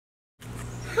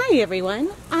Hi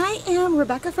everyone, I am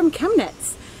Rebecca from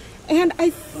ChemKnits, and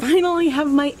I finally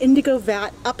have my Indigo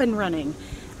Vat up and running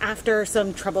after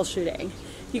some troubleshooting.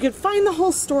 You can find the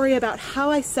whole story about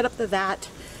how I set up the vat.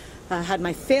 I had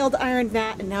my failed iron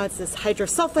vat and now it's this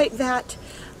hydrosulfite vat.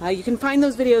 You can find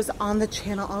those videos on the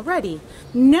channel already.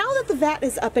 Now that the vat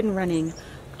is up and running,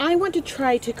 I want to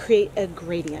try to create a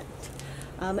gradient.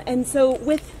 And so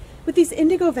with these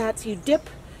indigo vats, you dip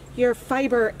your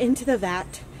fiber into the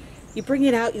vat, you bring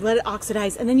it out, you let it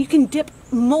oxidize, and then you can dip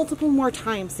multiple more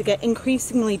times to get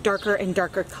increasingly darker and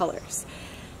darker colors.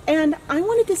 And I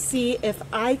wanted to see if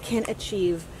I can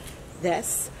achieve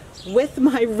this with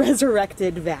my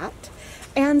resurrected vat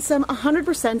and some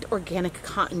 100% organic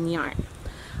cotton yarn.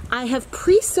 I have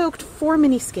pre-soaked 4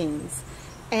 mini skeins,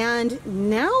 and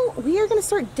now we are going to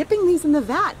start dipping these in the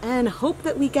vat and hope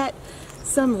that we get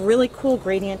some really cool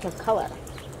gradient of color.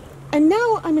 And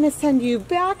now I'm going to send you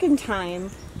back in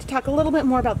time to talk a little bit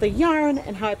more about the yarn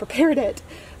and how I prepared it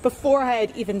before I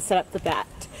had even set up the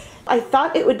vat. I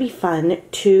thought it would be fun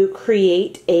to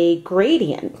create a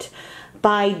gradient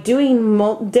by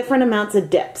doing different amounts of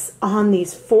dips on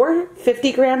these 4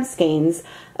 50-gram skeins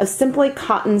of Simply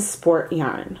Cotton Sport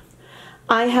yarn.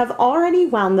 I have already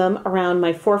wound them around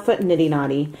my 4-foot niddy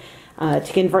noddy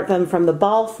to convert them from the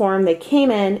ball form they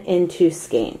came in into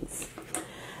skeins.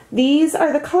 These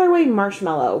are the colorway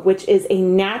Marshmallow, which is a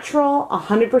natural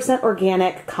 100%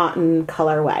 organic cotton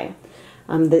colorway.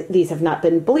 These have not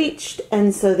been bleached,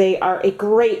 and so they are a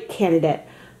great candidate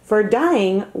for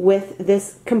dyeing with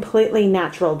this completely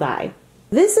natural dye.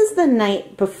 This is the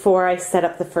night before I set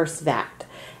up the first vat,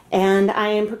 and I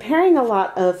am preparing a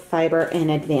lot of fiber in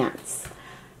advance.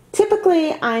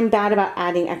 Typically, I'm bad about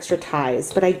adding extra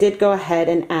ties, but I did go ahead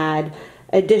and add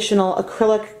additional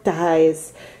acrylic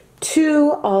dyes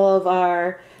to all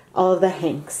of the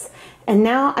hanks. And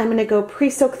now I'm going to go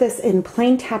pre-soak this in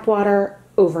plain tap water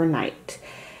overnight.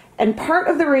 And part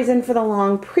of the reason for the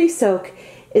long pre-soak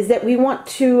is that we want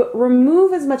to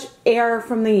remove as much air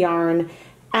from the yarn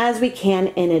as we can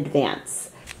in advance.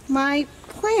 My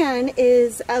plan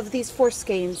is of these 4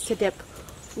 skeins to dip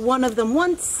one of them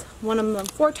once, one of them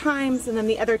 4 times, and then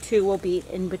the other 2 will be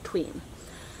in between.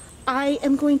 I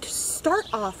am going to start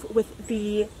off with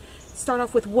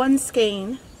 1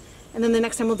 skein, and then the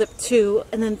next time we'll dip 2,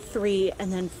 and then 3,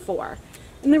 and then 4.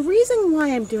 And the reason why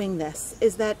I'm doing this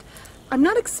is that I'm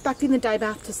not expecting the dye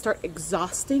bath to start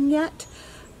exhausting yet,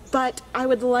 but I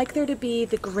would like there to be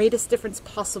the greatest difference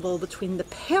possible between the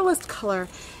palest color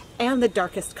and the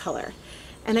darkest color.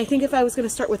 And I think if I was going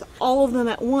to start with all of them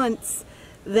at once,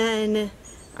 then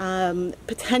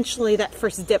potentially that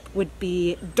first dip would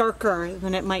be darker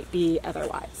than it might be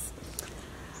otherwise.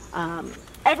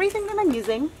 Everything that I'm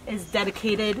using is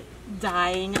dedicated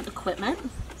dyeing equipment.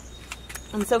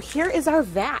 And so here is our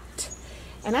vat.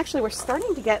 And actually we're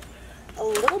starting to get a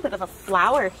little bit of a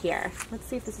flower here. Let's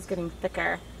see if this is getting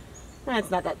thicker. It's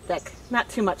not that thick. Not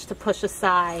too much to push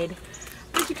aside.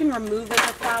 I think you can remove the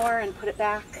flower and put it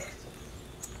back.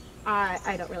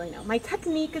 I don't really know. My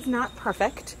technique is not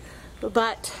perfect,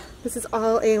 but this is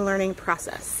all a learning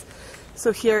process.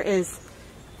 So here is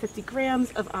 50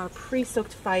 grams of our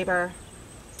pre-soaked fiber.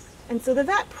 And so the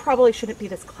vat probably shouldn't be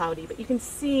this cloudy, but you can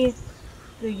see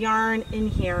the yarn in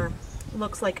here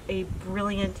looks like a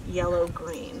brilliant yellow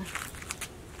green.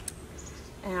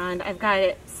 And I've got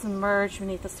it submerged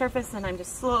beneath the surface, and I'm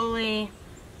just slowly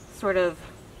sort of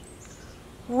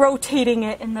rotating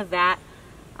it in the vat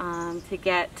to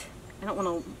get, I don't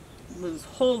want to lose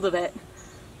hold of it,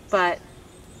 but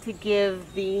to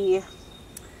give the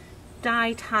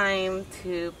dye time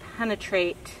to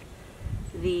penetrate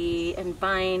and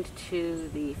bind to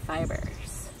the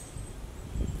fibers.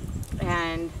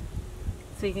 And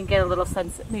so you can get a little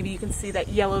sense, maybe you can see that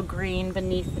yellow green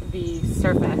beneath the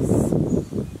surface.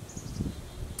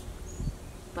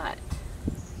 But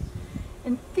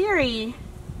in theory,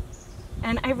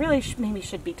 and I really maybe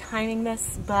should be timing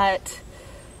this, but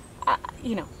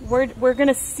you know, we're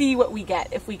gonna see what we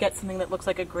get, if we get something that looks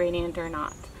like a gradient or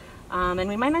not. And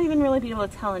we might not even really be able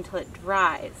to tell until it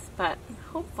dries, but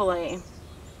hopefully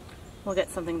we'll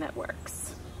get something that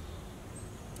works.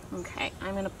 Okay,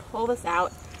 I'm gonna pull this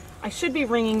out. I should be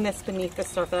wringing this beneath the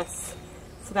surface,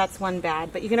 so that's one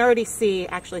bad, but you can already see,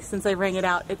 actually, since I wring it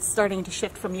out, it's starting to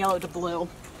shift from yellow to blue.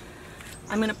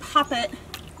 I'm gonna pop it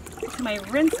into my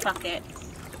rinse bucket,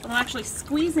 although actually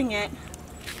squeezing it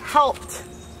helped,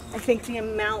 I think, the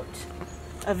amount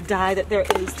of dye that there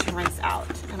is to rinse out,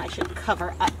 and I should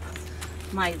cover up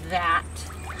my vat.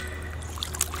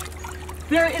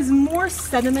 There is more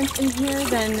sediment in here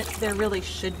than there really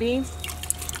should be.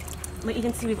 But you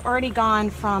can see we've already gone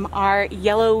from our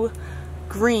yellow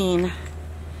green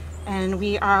and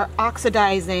we are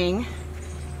oxidizing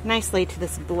nicely to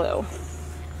this blue.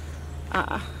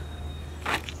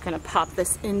 Gonna pop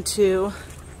this into,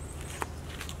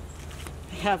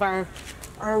 we have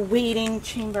our waiting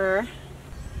chamber.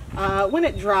 When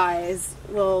it dries,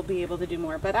 we'll be able to do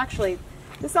more, but actually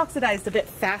this oxidized a bit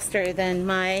faster than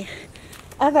my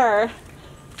other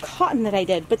cotton that I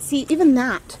did. But see, even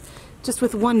that, just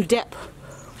with one dip,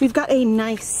 we've got a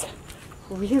nice,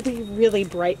 really, really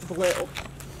bright blue.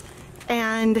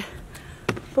 And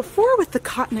before with the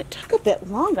cotton, it took a bit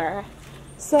longer.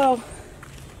 So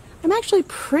I'm actually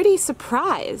pretty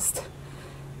surprised.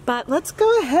 But let's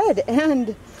go ahead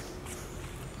and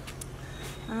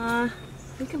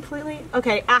we completely,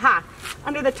 okay, aha,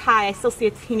 under the tie I still see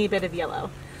a teeny bit of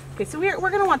yellow. Okay, so we're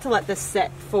gonna want to let this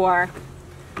sit for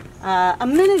a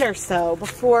minute or so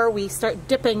before we start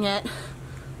dipping it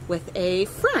with a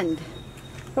friend.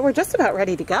 But we're just about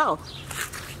ready to go.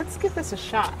 Let's give this a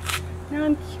shot. Now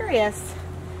I'm curious,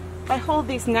 if I hold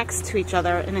these next to each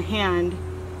other in a hand,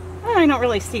 I don't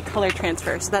really see color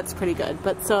transfer, so that's pretty good.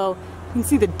 But so you can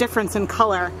see the difference in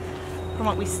color from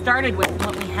what we started with and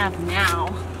what we have now.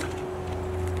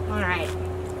 All right,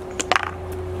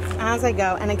 as I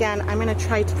go, and again, I'm gonna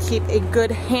try to keep a good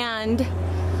hand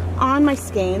on my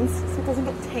skeins so it doesn't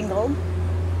get tangled.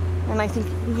 And I think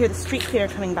you can hear the street cleaner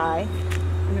coming by.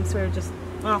 And I'm sort of just,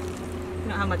 well, I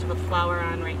don't have much of a flower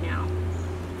on right now.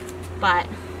 But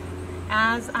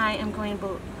as I am going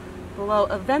below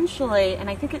eventually, and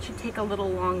I think it should take a little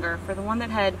longer, for the one that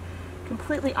had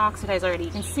completely oxidized already,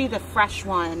 you can see the fresh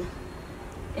one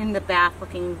in the bath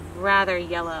looking rather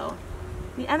yellow.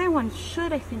 The other one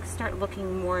should, I think, start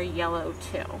looking more yellow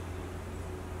too.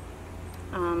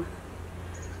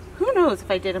 Who knows if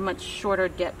I did a much shorter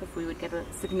dip if we would get a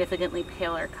significantly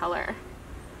paler color.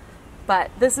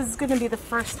 But this is going to be the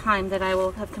first time that I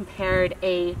will have compared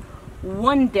a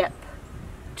 1 dip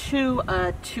to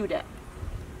a 2 dip.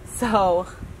 So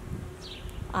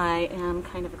I am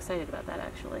kind of excited about that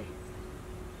actually.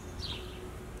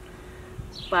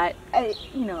 But I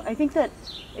think that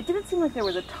it didn't seem like there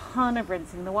was a ton of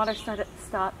rinsing. The water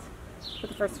stopped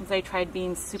with the first ones I tried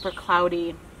being super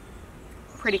cloudy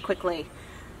pretty quickly.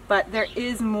 But there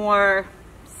is more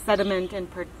sediment and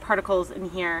particles in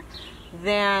here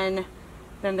than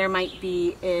there might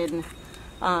be in,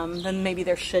 than maybe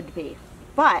there should be.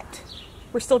 But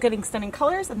we're still getting stunning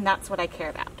colors, and that's what I care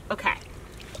about. Okay.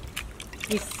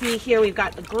 You see here we've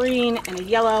got a green and a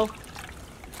yellow.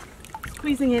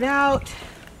 Squeezing it out.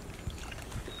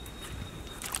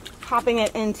 Popping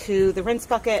it into the rinse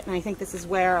bucket, and I think this is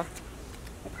where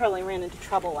I probably ran into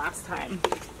trouble last time.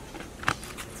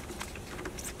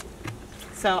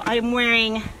 So I'm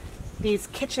wearing these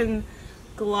kitchen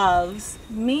gloves,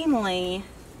 mainly,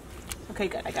 okay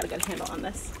good, I got a good handle on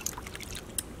this,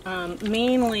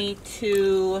 mainly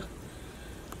to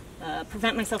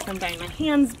prevent myself from dyeing my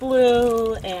hands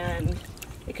blue, and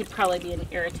it could probably be an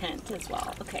irritant as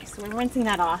well. Okay, so we're rinsing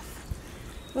that off.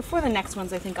 Before the next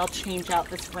ones, I think I'll change out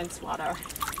this rinse water.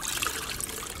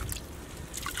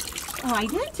 Oh, I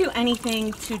didn't do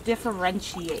anything to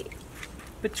differentiate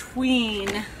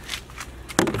between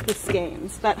the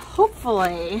skeins, but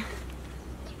hopefully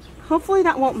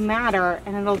that won't matter,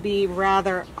 and it'll be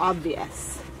rather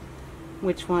obvious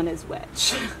which one is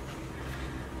which.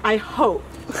 I hope.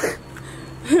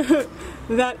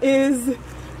 that is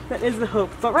the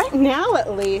hope. But right now,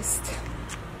 at least,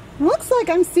 looks like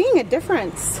I'm seeing a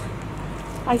difference.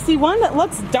 I see one that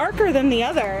looks darker than the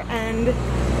other, and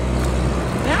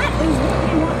that is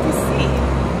what we want to see.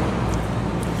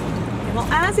 Okay, well,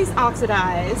 as these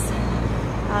oxidize,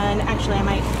 and actually I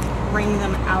might wring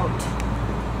them out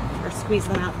or squeeze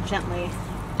them out gently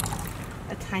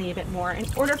a tiny bit more. In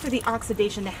order for the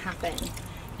oxidation to happen,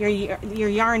 your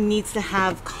yarn needs to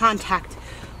have contact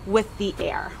with the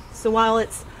air. So while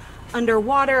it's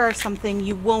underwater or something,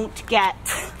 you won't get,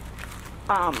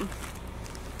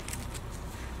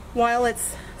 while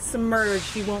it's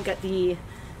submerged, you won't get the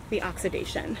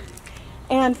oxidation.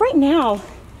 And right now,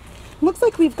 looks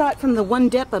like we've got from the 1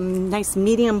 dip a nice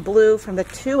medium blue, from the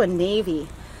 2 a navy,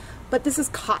 but this is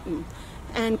cotton,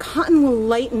 and cotton will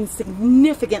lighten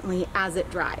significantly as it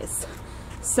dries.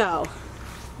 So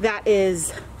that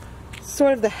is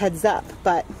sort of the heads up,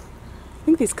 but I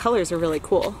think these colors are really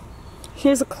cool.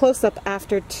 Here's a close-up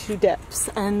after 2 dips,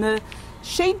 and the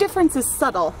shade difference is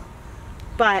subtle,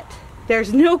 but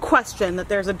there's no question that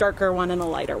there's a darker one and a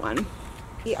lighter one.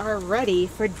 We are ready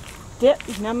for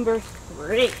dip number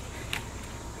 3.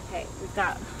 Okay, we've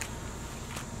got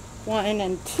 1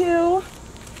 and 2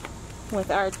 with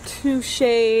our 2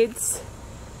 shades,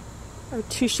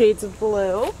 of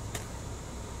blue.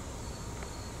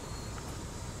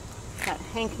 Got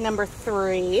hank number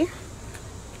 3.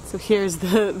 So here's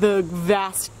the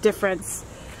vast difference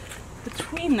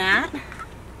between that.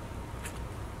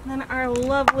 And then our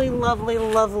lovely, lovely,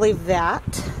 lovely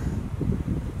vat.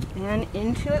 And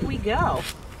into it we go.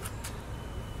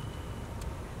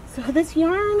 So this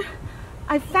yarn,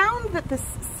 I found that this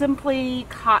Simply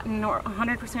cotton or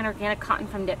 100% organic cotton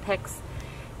from Dyepot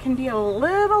can be a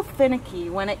little finicky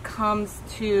when it comes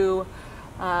to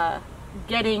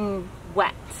getting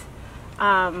wet.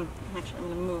 Actually, I'm going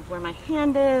to move where my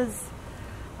hand is.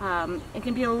 It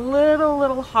can be a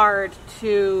little hard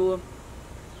to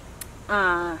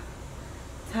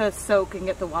soak and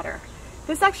get the water.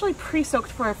 This actually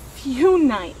pre-soaked for a few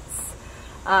nights,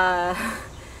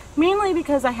 mainly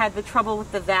because I had the trouble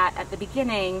with the vat at the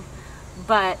beginning,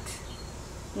 but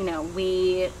you know,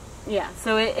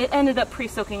 so it ended up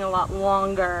pre-soaking a lot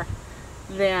longer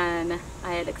than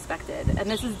I had expected. And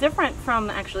this is different from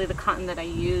actually the cotton that I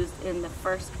used in the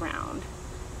first round.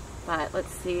 But let's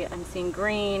see, I'm seeing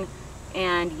green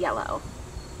and yellow.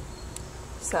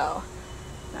 So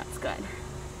that's good.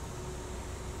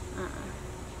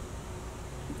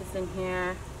 Put this in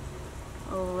here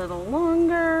a little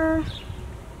longer.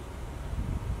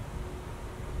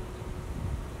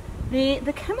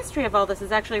 The chemistry of all this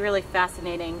is actually really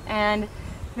fascinating, and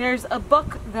there's a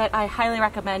book that I highly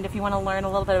recommend if you want to learn a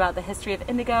little bit about the history of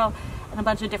indigo and a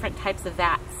bunch of different types of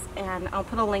vats, and I'll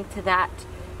put a link to that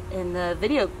in the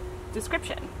video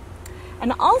description.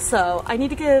 And also, I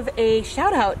need to give a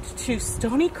shout out to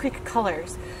Stony Creek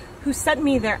Colors, who sent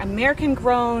me their American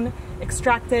grown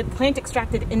plant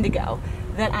extracted indigo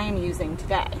that I am using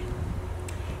today.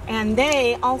 And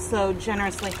they also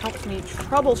generously helped me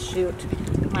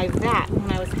troubleshoot my vat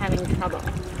when I was having trouble.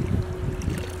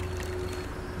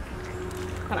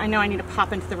 But I know I need to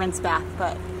pop into the rinse bath,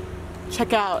 but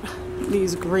check out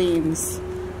these greens.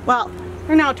 Well,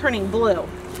 they're now turning blue.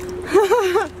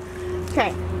 Okay,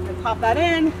 I'm gonna pop that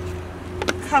in,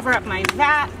 cover up my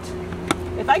vat.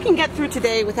 If I can get through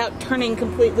today without turning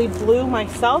completely blue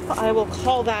myself, I will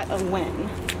call that a win.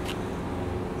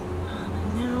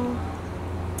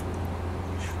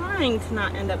 Trying to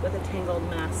not end up with a tangled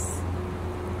mess,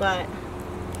 but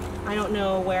I don't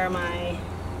know where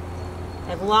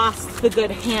I've lost the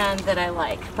good hand that I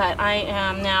like. But I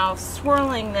am now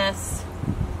swirling this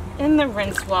in the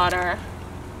rinse water,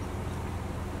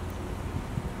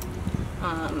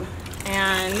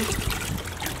 and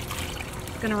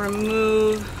I'm gonna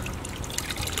remove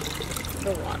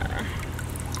the water.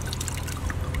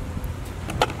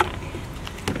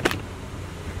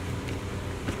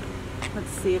 Let's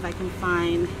see if I can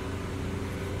find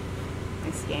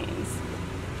my skeins.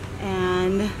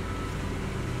 And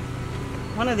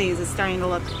one of these is starting to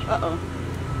look,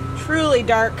 truly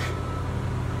dark.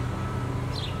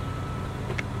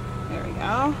 There we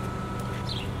go.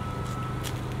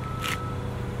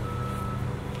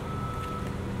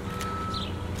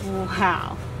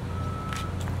 Wow.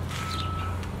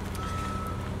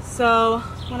 So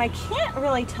what I can't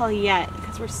really tell yet,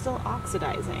 because we're still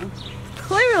oxidizing,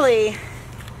 clearly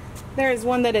there's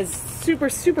one that is super,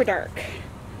 super dark.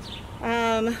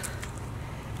 And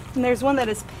there's one that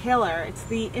is paler. It's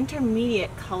the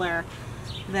intermediate color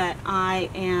that I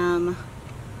am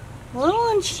a little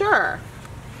unsure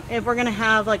if we're gonna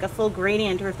have like a full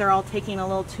gradient or if they're all taking a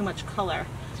little too much color.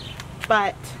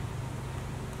 But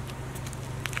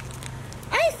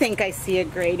I think I see a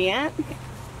gradient.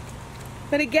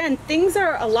 But again, things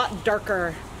are a lot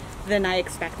darker than I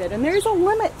expected, and there's a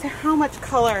limit to how much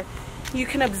color you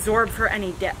can absorb for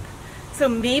any dip. So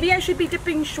maybe I should be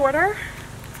dipping shorter.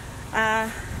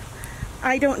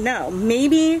 I don't know.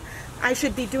 Maybe I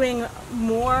should be doing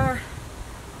more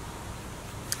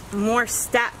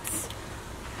steps.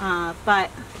 But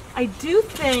I do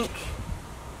think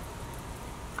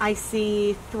I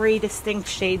see 3 distinct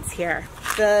shades here.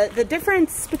 The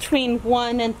difference between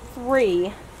 1 and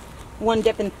 3, 1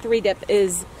 dip and 3 dip,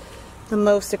 is the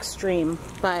most extreme,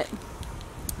 but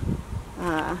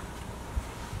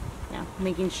yeah,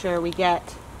 making sure we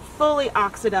get fully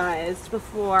oxidized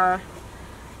before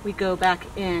we go back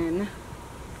in.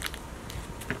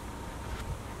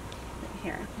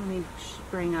 Here, let me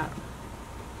bring up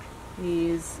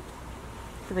these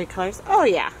 3 colors. Oh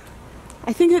yeah,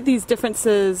 I think that these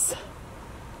differences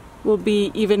will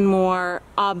be even more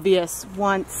obvious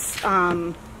once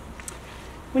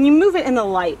when you move it in the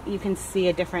light. You can see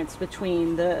a difference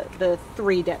between the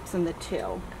 3 dips and the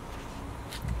 2.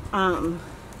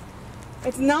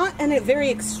 It's not a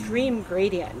very extreme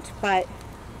gradient, but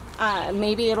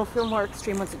maybe it'll feel more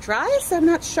extreme once it dries. I'm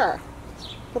not sure.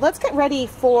 But let's get ready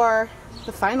for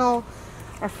the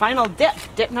our final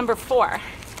dip number 4.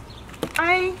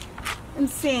 I and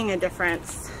seeing a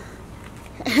difference.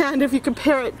 And if you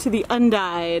compare it to the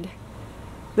undyed,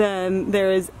 then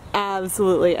there is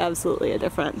absolutely a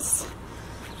difference.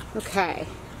 Okay,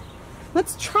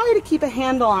 let's try to keep a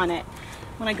handle on it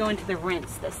when I go into the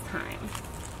rinse this time.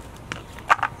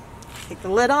 Take the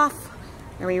lid off.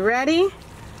 Are we ready?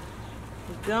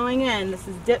 We're going in. This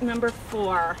is dip number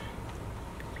 4.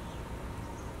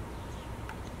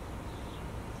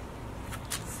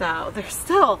 So there's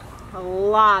still a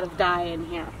lot of dye in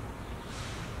here.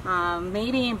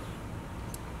 Maybe,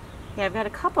 yeah, I've got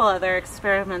a couple other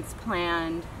experiments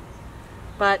planned,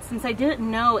 but since I didn't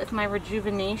know if my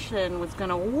rejuvenation was going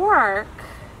to work,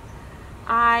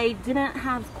 I didn't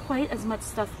have quite as much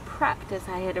stuff prepped as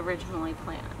I had originally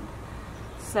planned.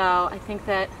 So I think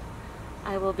that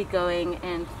I will be going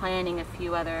and planning a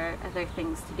few other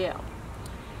things to do.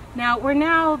 Now, we're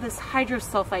now this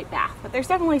hydrosulfite bath, but there's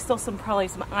definitely still probably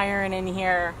some iron in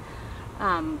here.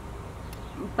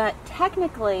 But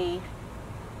technically,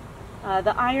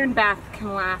 the iron bath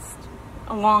can last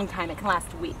a long time. It can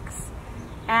last weeks.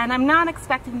 And I'm not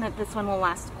expecting that this one will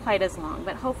last quite as long,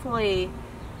 but hopefully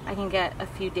I can get a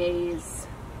few days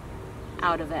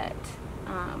out of it.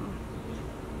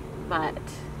 But,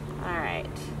 alright.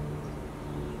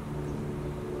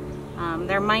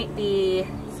 There might be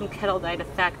some kettle dyed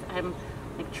effect. I'm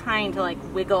like trying to like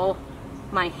wiggle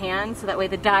my hand so that way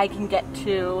the dye can get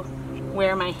to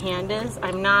where my hand is.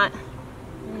 I'm not,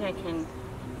 maybe I can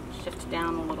shift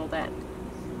down a little bit.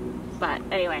 But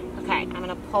anyway, okay, I'm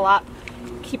gonna pull up,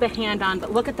 keep a hand on,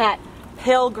 but look at that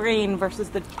pale green versus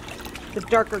the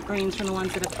darker greens from the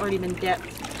ones that have already been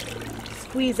dipped.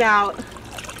 Squeeze out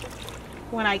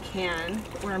when I can.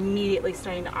 We're immediately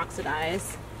starting to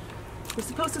oxidize. We're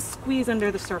supposed to squeeze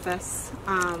under the surface,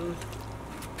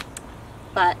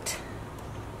 but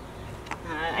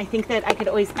I think that I could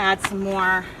always add some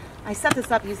more. I set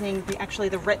this up using actually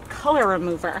the RIT color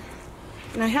remover,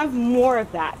 and I have more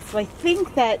of that. So I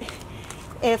think that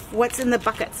if what's in the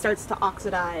bucket starts to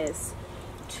oxidize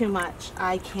too much,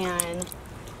 I can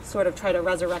sort of try to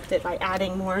resurrect it by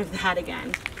adding more of that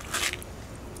again.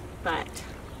 But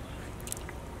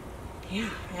yeah,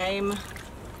 I'm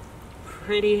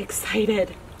pretty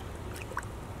excited.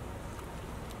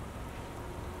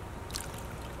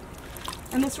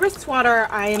 And this wrist water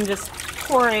I am just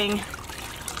pouring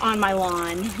on my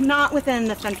lawn, not within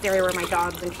the fenced area where my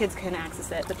dogs and kids can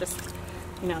access it, but just,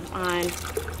 you know,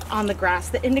 on the grass.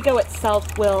 The indigo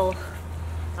itself will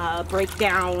break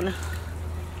down,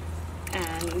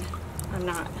 and I'm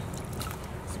not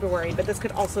super worried, but this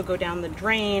could also go down the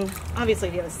drain. Obviously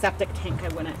if you have a septic tank I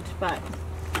wouldn't, but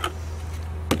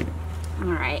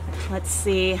alright, let's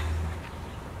see.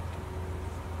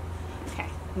 Okay,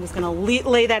 I'm just gonna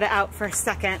lay that out for a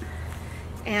second,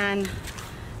 and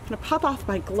I'm gonna pop off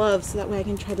my gloves so that way I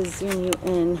can try to zoom you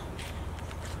in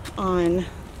on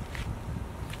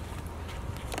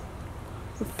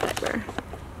the fiber.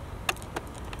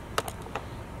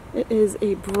 It is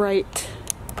a bright,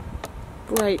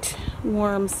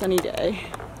 warm, sunny day.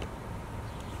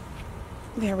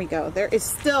 There we go. There is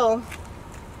still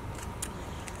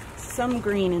some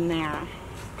green in there.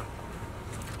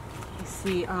 You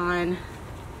see on,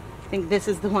 I think this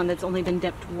is the one that's only been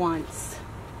dipped once.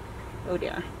 Oh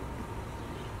dear.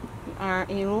 We are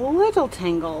a little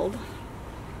tangled.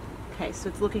 Okay, so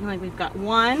it's looking like we've got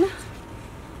one.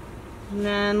 And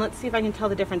then let's see if I can tell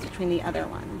the difference between the other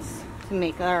ones to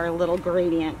make our little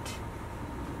gradient.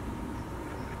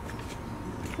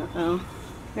 Uh-oh.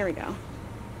 There we go.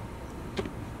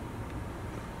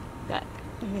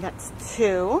 Maybe that's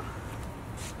 2.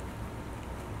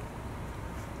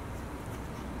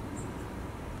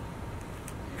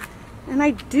 And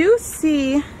I do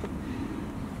see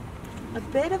a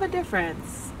bit of a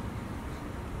difference.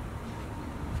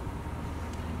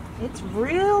 It's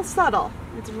real subtle.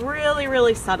 It's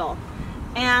really subtle.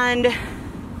 And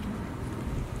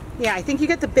yeah, I think you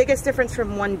get the biggest difference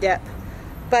from one dip,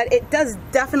 but it does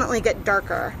definitely get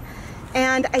darker.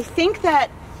 And I think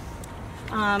that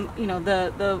you know,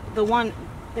 the one,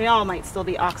 they all might still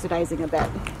be oxidizing a bit.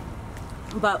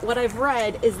 But what I've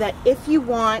read is that if you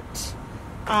want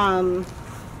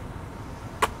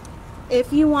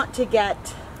to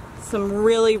get some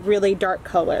really dark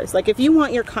colors, like if you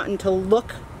want your cotton to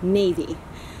look navy,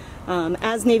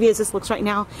 as navy as this looks right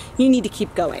now, you need to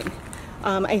keep going.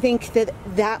 I think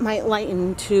that might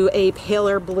lighten to a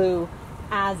paler blue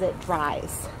as it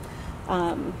dries.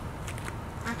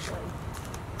 Actually,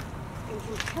 in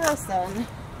comparison,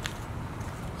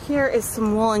 here is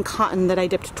some wool and cotton that I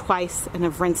dipped twice and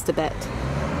have rinsed a bit,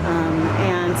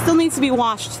 and still needs to be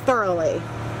washed thoroughly.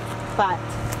 But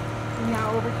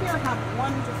now over here I have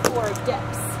 1 to 4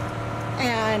 dips,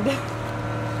 And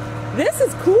this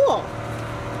is cool.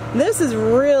 This is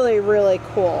really, really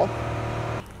cool.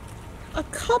 A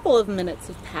couple of minutes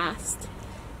have passed,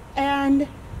 and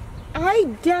I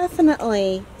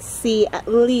definitely see at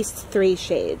least 3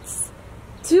 shades.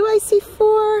 Do I see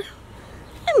 4?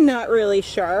 I'm not really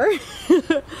sure.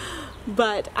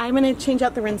 But I'm going to change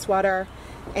out the rinse water,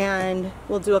 and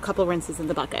we'll do a couple rinses in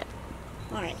the bucket.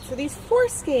 Alright, so these 4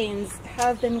 skeins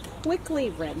have been quickly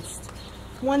rinsed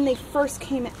when they first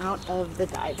came out of the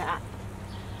dye vat.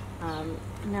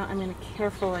 Now I'm going to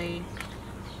carefully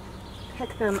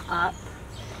pick them up.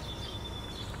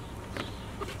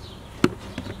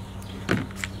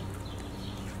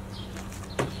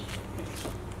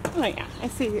 Oh yeah, I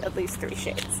see at least 3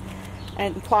 shades.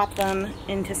 And plop them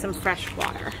into some fresh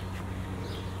water.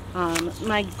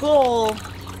 My goal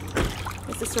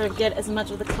is to sort of get as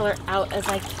much of the color out as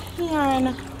I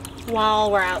can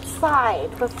while we're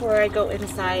outside before I go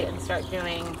inside and start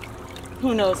doing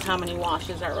who knows how many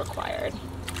washes are required.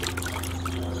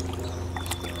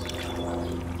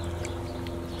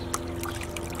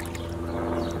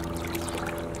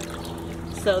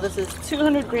 So this is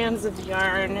 200 grams of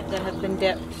yarn that have been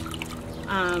dipped,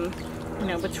 you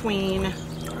know, between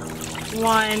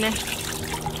 1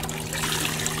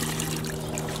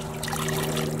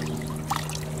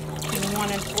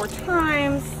 and 4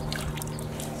 times,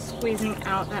 squeezing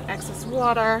out that excess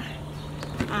water.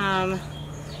 And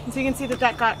so you can see that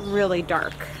that got really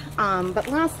dark. But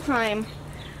last time,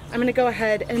 I'm going to go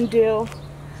ahead and do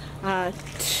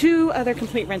 2 other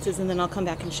complete rinses, and then I'll come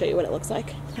back and show you what it looks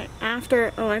like.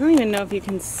 After, oh, I don't even know if you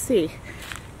can see.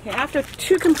 Okay, after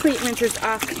 2 complete rinses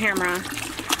off camera,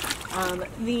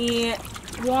 the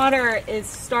water is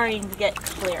starting to get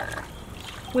clearer,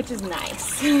 which is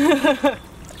nice.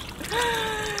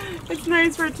 It's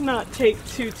nice for it to not take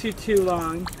too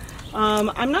long.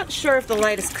 I'm not sure if the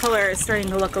lightest color is starting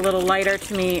to look a little lighter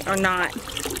to me or not,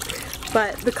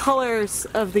 but the colors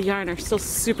of the yarn are still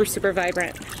super, super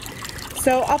vibrant.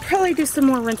 So I'll probably do some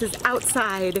more rinses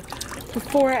outside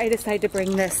before I decide to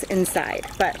bring this inside.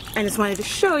 But I just wanted to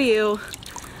show you,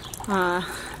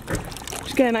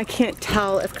 again, I can't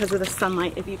tell if because of the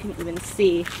sunlight if you can even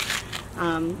see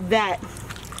that,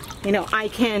 you know, I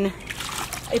can,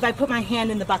 if I put my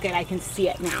hand in the bucket, I can see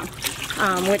it now,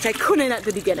 which I couldn't at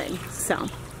the beginning. So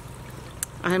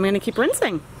I'm going to keep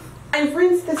rinsing. I've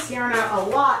rinsed this yarn out a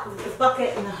lot with the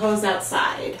bucket and the hose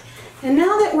outside. And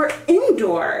now that we're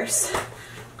indoors,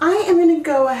 I am going to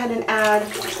go ahead and add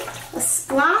a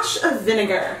splash of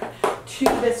vinegar to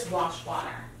this wash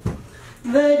water.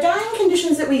 The dyeing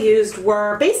conditions that we used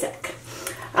were basic.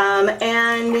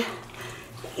 And,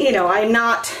 you know, I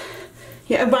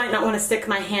might not want to stick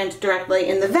my hand directly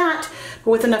in the vat, but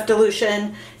with enough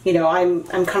dilution, you know, I'm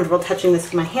comfortable touching this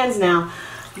with my hands now.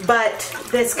 But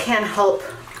this can help,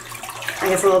 I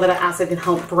guess a little bit of acid can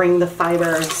help bring the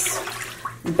fibers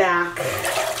back.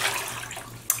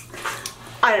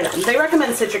 I don't know, they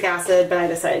recommend citric acid, but I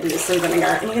decided to use some vinegar.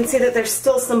 And you can see that there's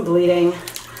still some bleeding.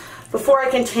 Before I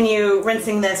continue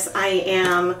rinsing this, I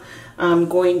am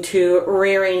going to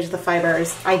rearrange the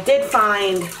fibers. I did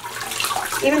find,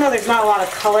 even though there's not a lot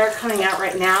of color coming out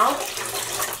right now,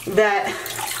 that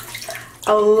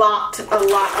a lot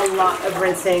of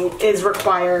rinsing is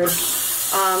required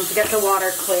to get the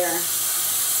water clear.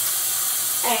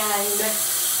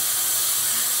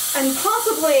 And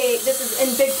possibly this is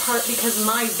in big part because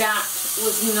my vat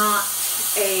was not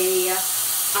a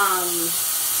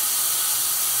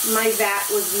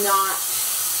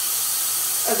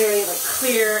very like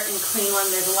clear and clean one.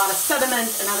 There's a lot of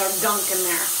sediment and other gunk in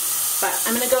there. But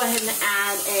I'm going to go ahead and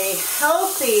add a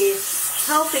healthy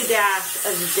dash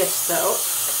of dish soap.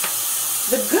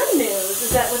 The good news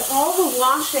is that with all the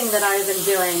washing that I've been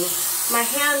doing, my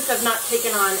hands have not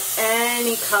taken on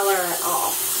any color at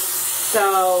all.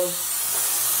 So,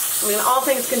 I mean, all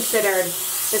things considered,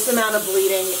 this amount of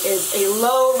bleeding is a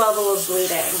low level of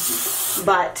bleeding.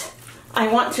 But I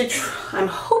want to I'm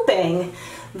hoping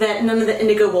that none of the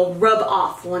indigo will rub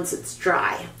off once it's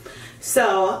dry.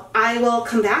 So I will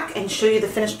come back and show you the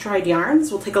finished dried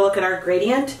yarns. We'll take a look at our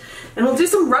gradient and we'll do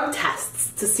some rub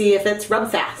tests to see if it's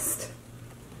rub fast.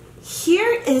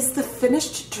 Here is the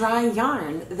finished dry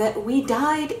yarn that we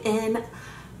dyed in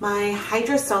my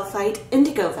hydrosulfite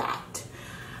indigo vat.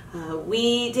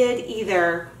 We did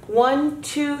either 1,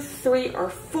 2, 3, or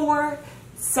 4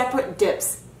 separate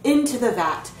dips into the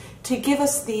vat to give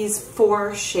us these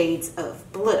 4 shades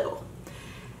of blue.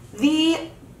 The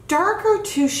darker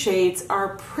 2 shades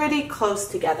are pretty close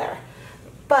together,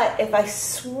 but if I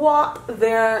swap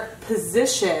their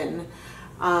position,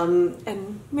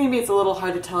 and maybe it's a little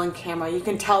hard to tell on camera, you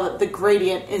can tell that the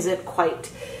gradient isn't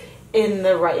quite in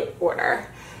the right order.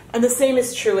 And the same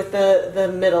is true with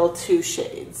the middle two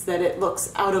shades, that it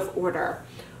looks out of order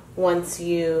once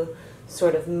you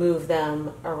sort of move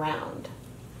them around.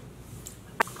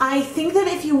 I think that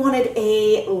if you wanted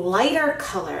a lighter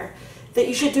color, that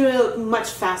you should do a much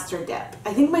faster dip.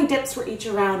 I think my dips were each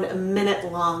around a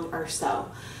minute long or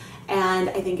so. And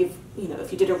I think if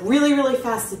you did a really, really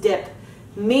fast dip,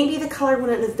 maybe the color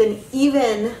wouldn't have been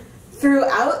even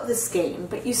throughout the skein,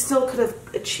 but you still could have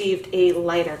achieved a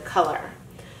lighter color.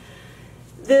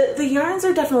 The yarns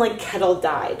are definitely kettle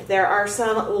dyed. There are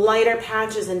some lighter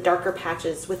patches and darker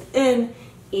patches within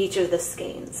each of the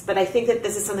skeins, but I think that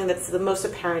this is something that's the most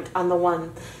apparent on the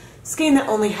one skein that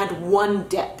only had one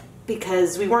dip,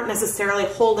 because we weren't necessarily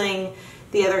holding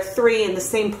the other three in the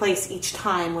same place each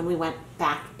time when we went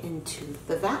back into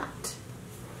the vat.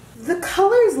 The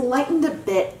colors lightened a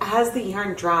bit as the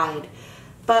yarn dried,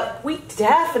 but we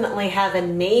definitely have a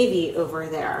navy over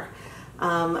there.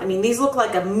 I mean, these look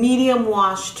like a medium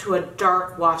wash to a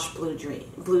dark wash blue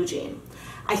jean.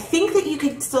 I think that you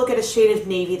could still get a shade of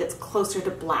navy that's closer to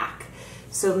black.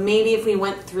 So maybe if we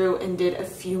went through and did a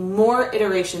few more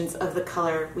iterations of the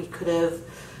color, we could have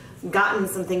gotten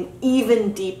something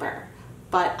even deeper.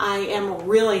 But I am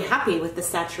really happy with the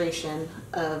saturation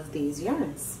of these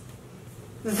yarns.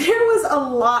 There was a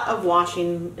lot of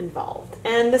washing involved,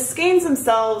 and the skeins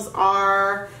themselves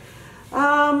are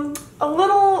a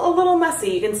little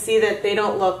messy. You can see that they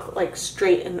don't look like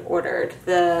straight and ordered.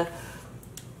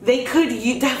 They could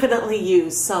definitely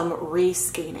use some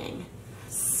reskeining.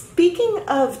 Speaking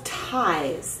of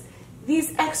ties,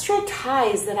 these extra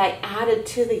ties that I added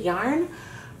to the yarn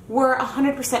were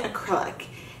 100% acrylic,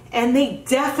 and they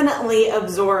definitely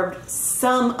absorbed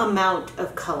some amount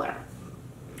of color.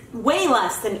 Way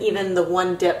less than even the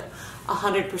one dip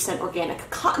 100% organic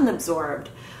cotton absorbed,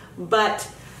 but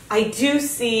I do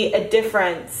see a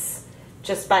difference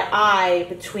just by eye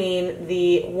between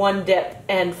the one dip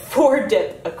and four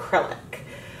dip acrylic.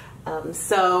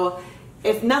 So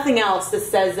if nothing else, this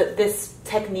says that this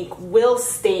technique will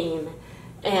stain,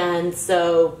 and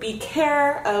so be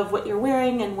care of what you're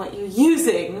wearing and what you're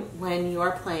using when you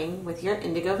are playing with your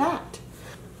Indigo Vat.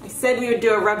 I said we would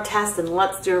do a rub test, and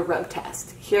let's do a rub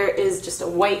test. Here is just a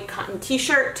white cotton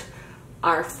t-shirt,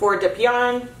 our 4-dip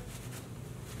yarn,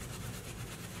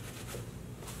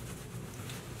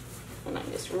 and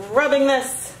I'm just rubbing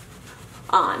this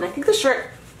on. I think the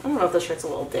shirt, I don't know if the shirt's a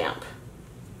little damp,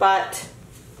 but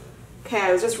okay,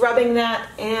 I was just rubbing that,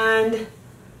 and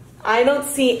I don't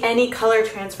see any color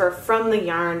transfer from the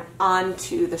yarn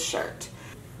onto the shirt.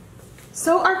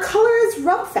 So our color is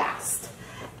rub fast,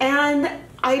 and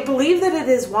I believe that it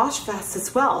is wash fast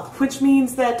as well, which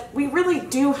means that we really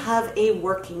do have a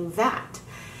working vat.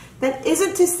 That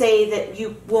isn't to say that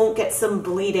you won't get some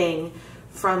bleeding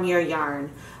from your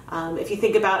yarn. If you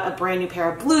think about a brand new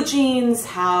pair of blue jeans,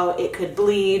 how it could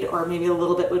bleed, or maybe a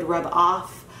little bit would rub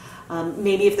off.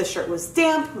 Maybe if the shirt was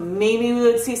damp, maybe we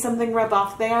would see something rub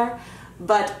off there.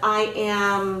 But I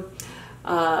am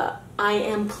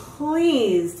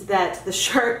pleased that the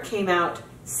shirt came out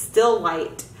still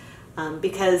white,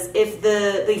 because if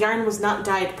the yarn was not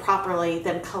dyed properly,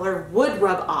 then color would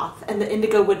rub off and the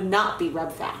indigo would not be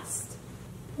rub fast.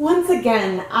 Once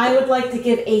again, I would like to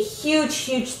give a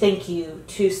huge thank you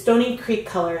to Stony Creek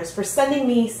Colors for sending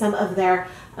me some of their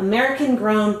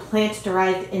American-grown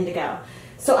plant-derived indigo,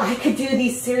 so I could do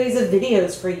these series of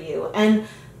videos for you and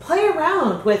play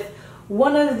around with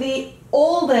one of the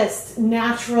oldest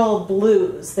natural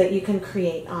blues that you can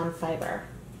create on fiber.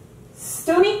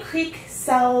 Stony Creek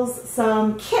sells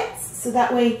some kits, so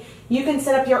that way you can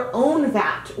set up your own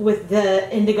vat with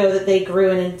the indigo that they grew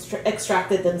and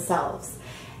extracted themselves.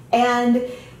 And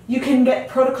you can get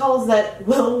protocols that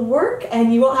will work,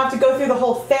 and you won't have to go through the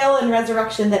whole fail and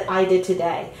resurrection that I did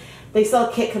today. They sell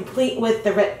a kit complete with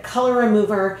the color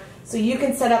remover, so you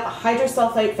can set up a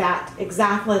hydrosulfite vat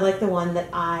exactly like the one that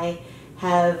I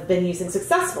have been using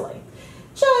successfully,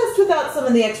 just without some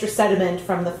of the extra sediment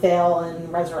from the fail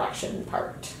and resurrection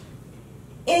part.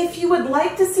 If you would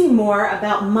like to see more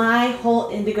about my whole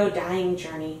indigo dyeing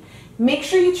journey, make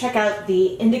sure you check out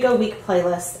the Indigo Week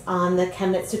playlist on the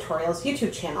ChemKnits Tutorials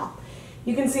YouTube channel.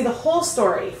 You can see the whole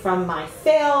story from my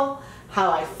fail,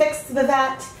 how I fixed the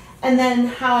vat, and then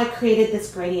how I created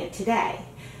this gradient today.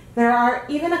 There are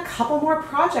even a couple more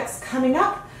projects coming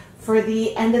up for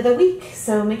the end of the week,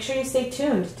 so make sure you stay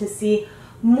tuned to see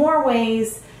more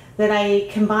ways that I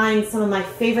combine some of my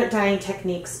favorite dyeing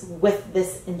techniques with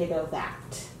this indigo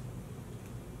vat.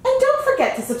 And don't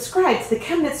forget to subscribe to the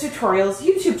ChemKnits Tutorials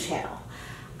YouTube channel.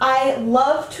 I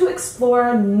love to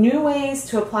explore new ways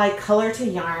to apply color to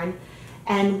yarn,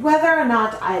 and whether or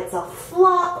not it's a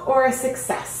flop or a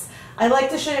success. I like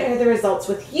to share the results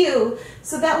with you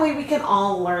so that way we can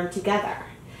all learn together.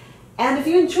 And if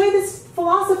you enjoy this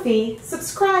philosophy,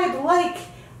 subscribe, like.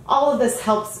 All of this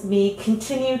helps me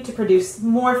continue to produce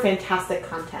more fantastic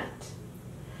content.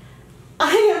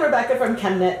 I am Rebecca from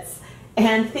ChemKnits,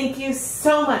 and thank you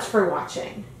so much for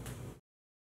watching.